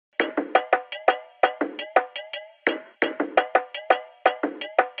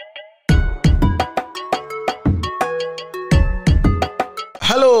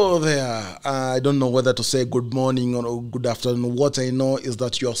Hello there. I don't know whether to say good morning or good afternoon. What I know is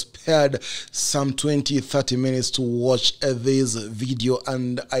that you have spared some 20-30 minutes to watch this video,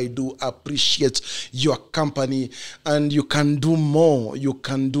 and I do appreciate your company. And you can do more. You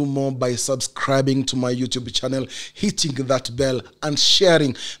can do more by subscribing to my YouTube channel, hitting that bell, and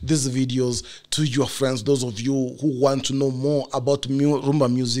sharing these videos to your friends, those of you who want to know more about rumba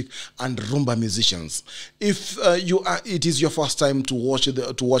music and rumba musicians. If it is your first time to watch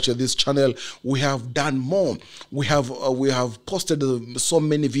this channel, we have done more. We have posted so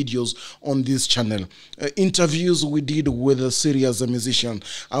many videos on this channel. Interviews we did with a serious musician.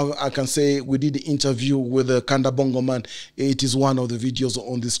 I can say we did the interview with Kanda Bongo Man. It is one of the videos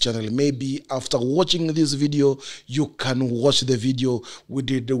on this channel. Maybe after watching this video, you can watch the video we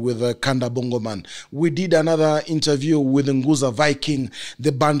did with Kanda Bongo Man. We did another interview with Nguza Viking,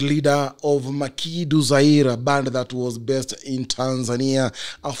 the band leader of Makidu Zaire, band that was based in Tanzania.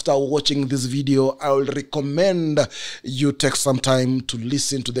 After watching this video, I will recommend you take some time to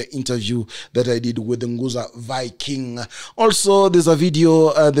listen to the interview that I did with Nguza Viking. Also, there's a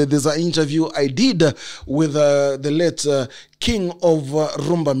video, there's an interview I did with the late king of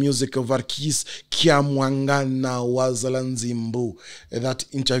rumba music, Varkis Kiamwangana Wazalanzimbu. That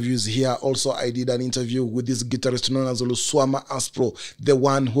interview is here. Also, I did an interview with this guitarist known as Oluswama Aspro, the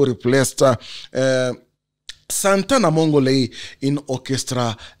one who replaced Santana Mongolei in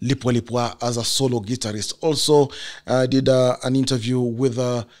Orchestra Lipwa as a solo guitarist. Also, I did an interview with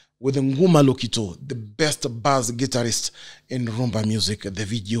Nguma Lokito, the best bass guitarist in rumba music. The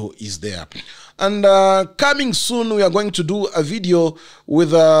video is there. And coming soon, we are going to do a video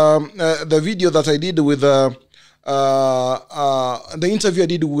with the video that I did with the interview I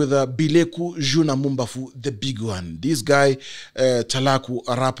did with Bileku Juna Mumbafu, the big one. This guy, Talaku,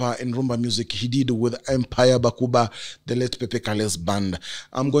 a rapper in rumba music, he did with Empire Bakuba, the late Pepe Kale's band.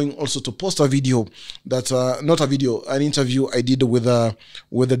 I'm going also to post a video that, not a video, an interview I did with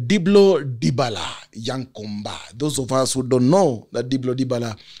Diblo Dibala, Yankomba. Those of us who don't know that Diblo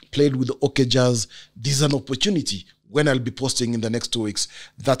Dibala played with OK Jazz, this is an opportunity when I'll be posting in the next 2 weeks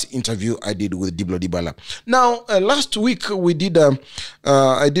that interview I did with Diblo Dibala. Now, last week we did,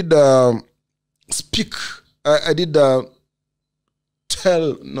 I did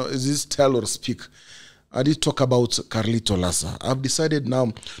tell, no, is this tell or speak? I did talk about Carlito Lassa. I've decided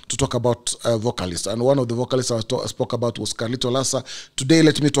now to talk about a vocalist. And one of the vocalists I spoke about was Carlito Lassa. Today,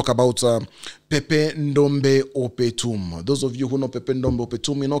 let me talk about Pepe Ndombe Opetum. Those of you who know Pepe Ndombe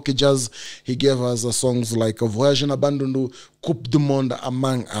Opetum, in OK Jazz, he gave us songs like Voyage na Bandundu, Coupe du Monde,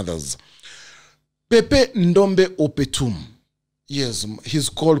 among others. Pepe Ndombe Opetum. Yes, he's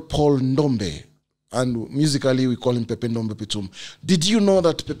called Paul Ndombe. And musically, we call him Pepe Ndombe Opetum. Did you know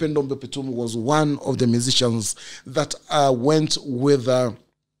that Pepe Ndombe Opetum was one of the musicians that went with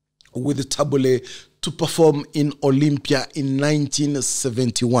Tabule to perform in Olympia in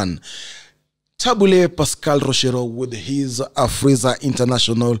 1971? Tabule Pascal Rochero with his Afrizam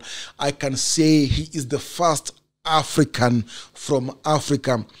International, I can say he is the first African from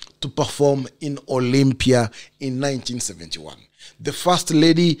Africa to perform in Olympia in 1971. The first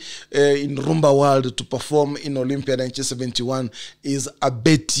lady in rumba world to perform in Olympia 1971 is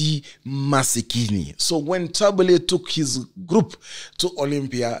Abeti Masikini. So when Tabule took his group to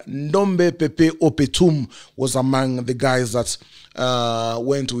Olympia, Ndombe Pepe Opetum was among the guys that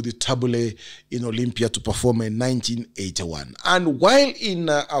went with the Tabule in Olympia to perform in 1981. And while in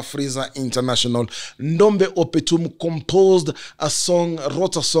Afrizam International, Ndombe Opetum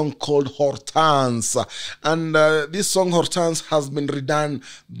wrote a song called Hortense. And this song Hortense has been redone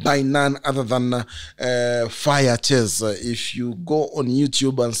by none other than Fire Chase. If you go on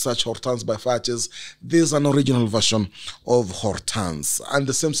YouTube and search Hortense by Fire Chase, there's an original version of Hortense. And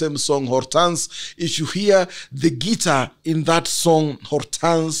the same song Hortense, if you hear the guitar in that song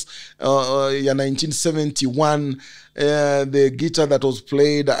Hortense, 1971, the guitar that was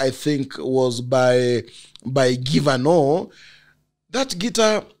played, I think, was by Givano. That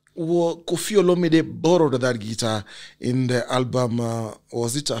guitar, Kofi Olomide borrowed that guitar in the album,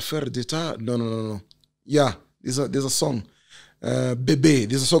 was it Affaire d'Etat? No. Yeah, there's a song, Bebe.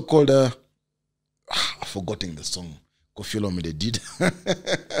 There's a song called, I've forgotten the song Kofi Olomide did.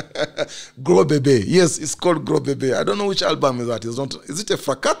 Grow Bebe. Yes, it's called Grow Bebe. I don't know which album is that. Is it a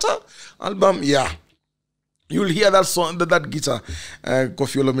Fracata album? Yeah. You'll hear that song, that guitar,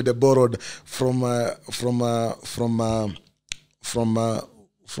 Kofi Olomide borrowed from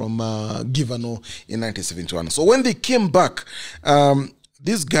Givano in 1971. So when they came back,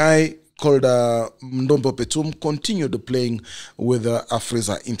 this guy called Ndombe Opetum continued playing with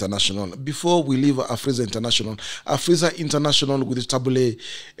Afriza International. Before we leave Afriza International with Tabule,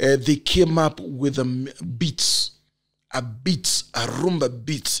 they came up with a rumba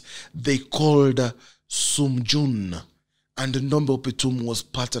beat they called Sumjun. And Ndombe Opetum was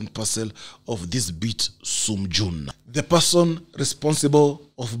part and parcel of this beat, Sumjun. The person responsible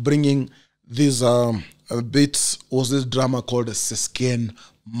of bringing these beats was this drummer called Sesken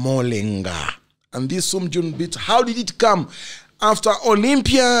Molenga. And this Sumjun beat, how did it come? After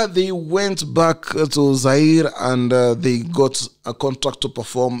Olympia, they went back to Zaire and they got a contract to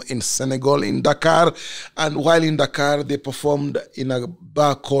perform in Senegal, in Dakar. And while in Dakar, they performed in a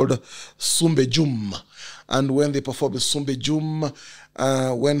bar called Soumbédioum. And when they performed Soumbédioum,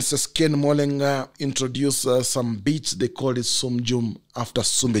 when Sesken Molenga introduced some beats, they called it Soumbédioum after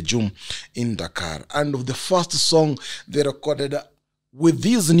Soumbédioum in Dakar. And the first song they recorded with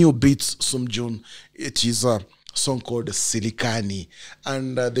these new beats, Soumbédioum, it is a song called Silikani.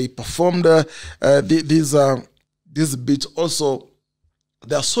 And they performed these beats. Also,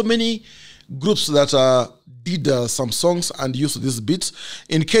 there are so many groups that did some songs and used these beats.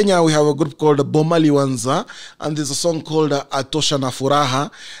 In Kenya, we have a group called Bomali Wanza, and there's a song called Atosha na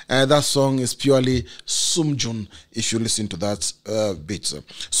Furaha. That song is purely Sumjun, if you listen to that beat.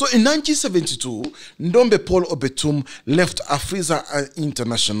 So in 1972, Ndombe Paul Opetum left Afriza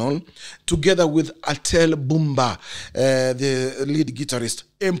International together with Atel Bumba, the lead guitarist,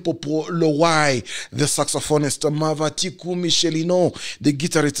 Empopo Lowai, the saxophonist, Mavatiku Michelino, the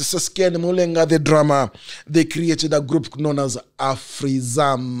guitarist, Sesken Molenga, the drummer. They created a group known as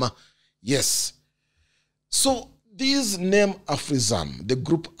Afrizam. Yes. So this name Afrizam, the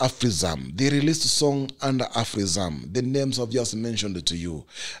group Afrizam, they released a song under Afrizam. The names I've just mentioned it to you.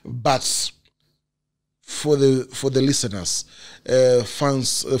 But for the listeners,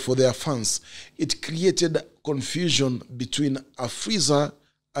 for their fans, it created confusion between Afriza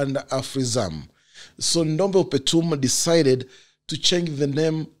and Afrizam. So Ndombe Opetum decided to change the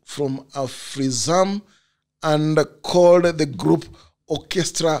name from Afrizam and called the group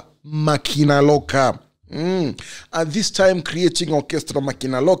Orchestra Makinaloka. At this time, creating Orchestra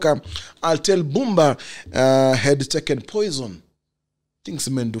Makinaloka, Atel Bumba had taken poison. Things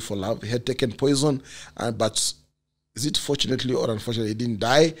men do for love. He had taken poison, but is it fortunately or unfortunately, he didn't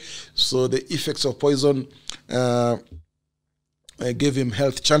die. So the effects of poison gave him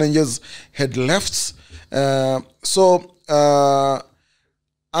health challenges, had left.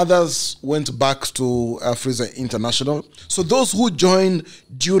 Others went back to Afriza International. So those who joined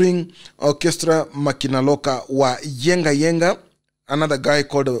during Orchestra Makinaloka were Yenga Yenga, another guy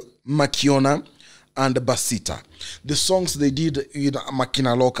called Makiona, and Basita. The songs they did in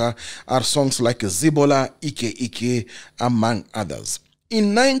Makinaloka are songs like Zibola, Ike Ike, among others.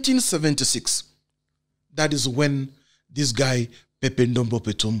 In 1976, that is when this guy, Pepe Ndombe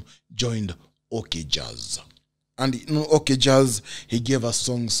Opetum, joined OK Jazz. And in OK Jazz, he gave us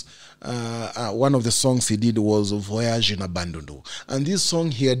songs. One of the songs he did was Voyage in Abandono. And this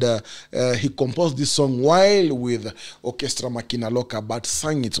song, he composed this song while with Orchestra Makinaloka, but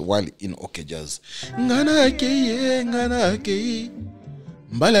sang it while in OK Jazz. Ngana keye, ngana keye,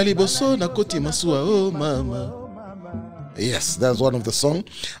 mbala liboso na koti masua, oh mama. Yes, that's one of the songs.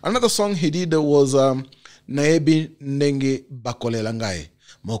 Another song he did was Naebi Nenge Bakolelangai.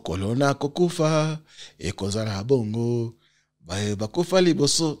 Mokolo na kokufa ekozala bongo bae bakufa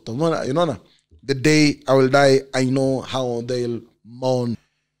liboso tomona, you know, the day I will die, I know how they'll mourn.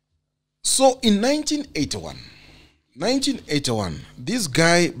 So in 1981, this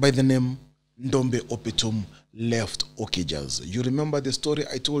guy by the name Ndombe Opetum left OK Jazz. You remember the story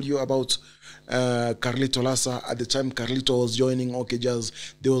I told you about Carlito Lassa? At the time Carlito was joining OK Jazz,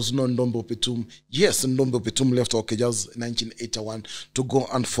 there was no Ndombe Opetum. Yes, Ndombe Opetum left OK Jazz in 1981 to go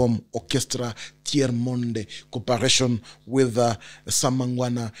and form Orchestra Tiermonde cooperation with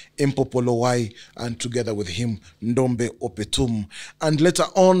Samangwana, Empopo Lowai, and together with him, Ndombe Opetum. And later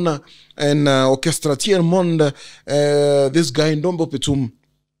on in Orchestra Tiermonde, this guy, Ndombe Opetum,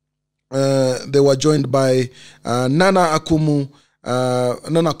 they were joined by Nana Akumu.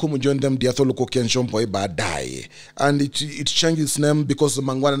 Nana Akumu joined them, Diatholuko Kenshompo Badai. And it changed its name because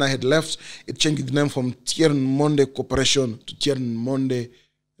Mangwana had left. It changed its name from Tiermonde Corporation to Tiermonde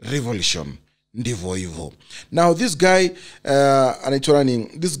Revolution. Ndivo Ivo. Now this guy,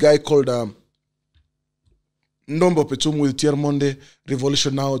 this guy called Ndombe Opetum with Tiermonde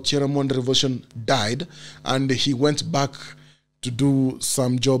Revolution. Now Tiermonde Revolution died, and he went back to do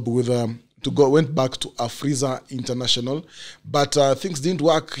some job with went back to Afriza International, but things didn't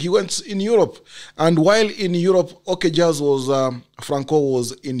work. He went in Europe, and while in Europe, OK Jazz was Franco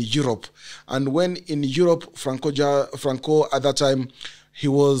was in Europe, and when in Europe, Franco at that time, he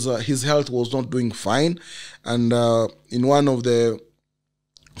was his health was not doing fine, and in one of the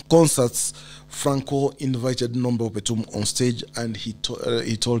concerts, Franco invited Ndombe Opetum on stage, and he told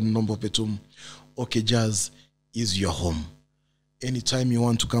Ndombe Opetum, OK Jazz is your home. Anytime you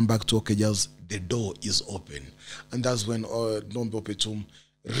want to come back to OK Jazz, the door is open. And that's when Ndombe Opetum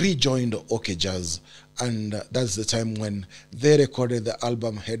rejoined OK Jazz. And that's the time when they recorded the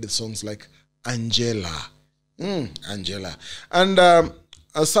album, had songs like Angela. Angela. And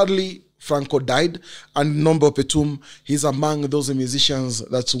sadly, Franco died, and Ndombe Opetum, he's among those musicians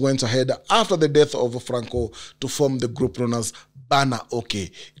that went ahead after the death of Franco to form the group known as Bana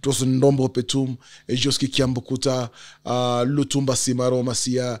OK. It was Ndombe Opetum, Joski Kiambukuta, Lutumba Simaro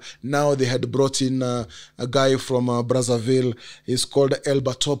Masia. Now they had brought in a guy from Brazzaville. He's called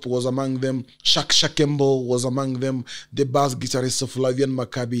Elba Top, was among them. Shak Shakembo was among them. The bass guitarist Flavian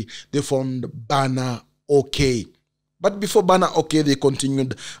Maccabi. They formed Bana OK. But before Bana OK, they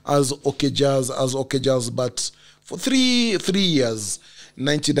continued as OK Jazz, but for three years,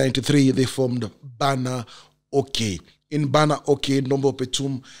 1993, they formed Bana OK. In Bana OK, Ndombe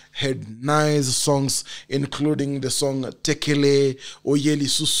Opetum had nice songs, including the song Tekele, Oyeli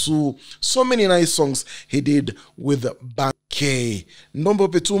Susu, so many nice songs he did with Bana OK. Ndombe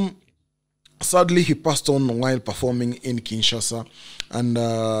Opetum, sadly, he passed on while performing in Kinshasa, and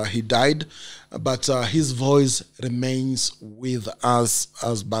he died. But his voice remains with us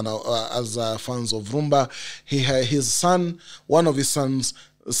as fans of rumba. His son, one of his sons,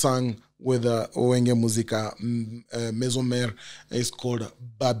 sang with Wenge Muzika Maison Mère. Is called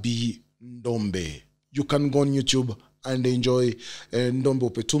Babi Ndombe. You can go on YouTube and enjoy Ndombe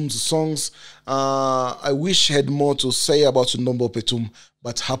Opetum's songs. I wish I had more to say about Ndombe Opetum,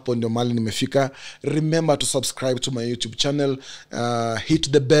 but hapo ndio mali nimefika. Remember to subscribe to my YouTube channel,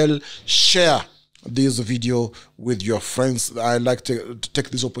 hit the bell, share this video with your friends. I'd like to take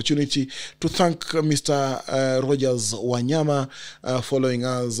this opportunity to thank Mr. Rogers Wanyama following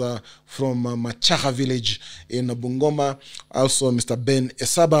us from Machaha village in Bungoma. Also Mr. Ben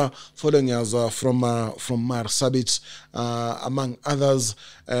Esaba following us from Marsabit, among others.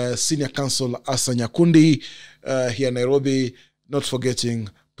 Senior Counsel Asa Nyakundi here in Nairobi. Not forgetting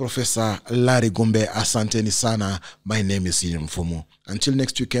Professor Larry Gombe. Asanteni sana. My name is Ian Mfumu. Until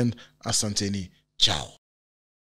next weekend, asanteni. Ciao.